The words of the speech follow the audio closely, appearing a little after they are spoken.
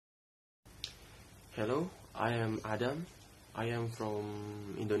Hello, I am Adam. I am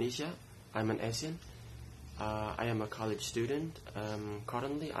from Indonesia. I'm an Asian. I am a college student.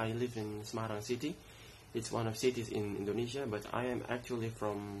 Currently, I live in Semarang City. It's one of cities in Indonesia, but I am actually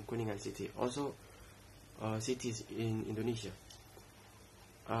from Kuningan City, also cities in Indonesia.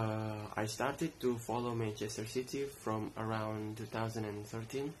 I started to follow Manchester City from around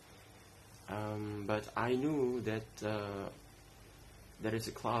 2013, but I knew that there is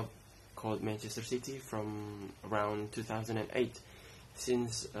a club called Manchester City from around 2008,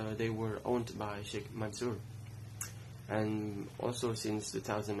 since they were owned by Sheikh Mansour, and also since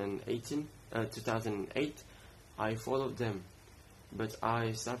 2008 I followed them, but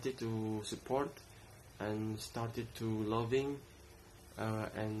I started to support and started to loving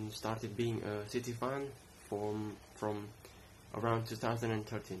and started being a City fan from around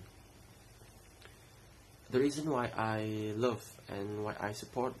 2013. The reason why I love and why I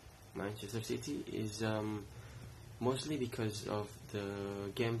support Manchester City is mostly because of the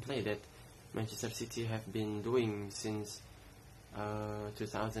gameplay that Manchester City have been doing since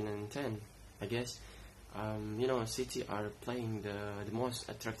 2010, I guess. City are playing the most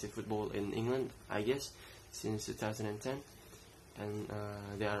attractive football in England, I guess, since 2010, and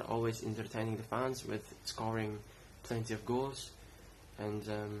they are always entertaining the fans with scoring plenty of goals, and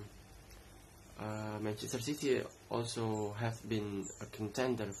Manchester City also have been a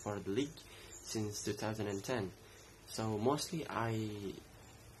contender for the league since 2010. So mostly I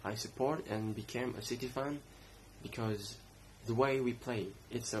support and became a City fan because the way we play,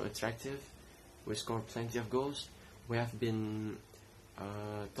 it's so attractive. We score plenty of goals. We have been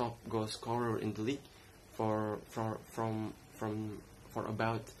top goal scorer in the league for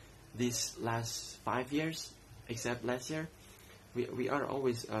about these last 5 years, except last year. We are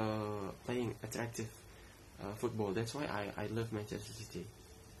always playing attractive football. That's why I love Manchester City.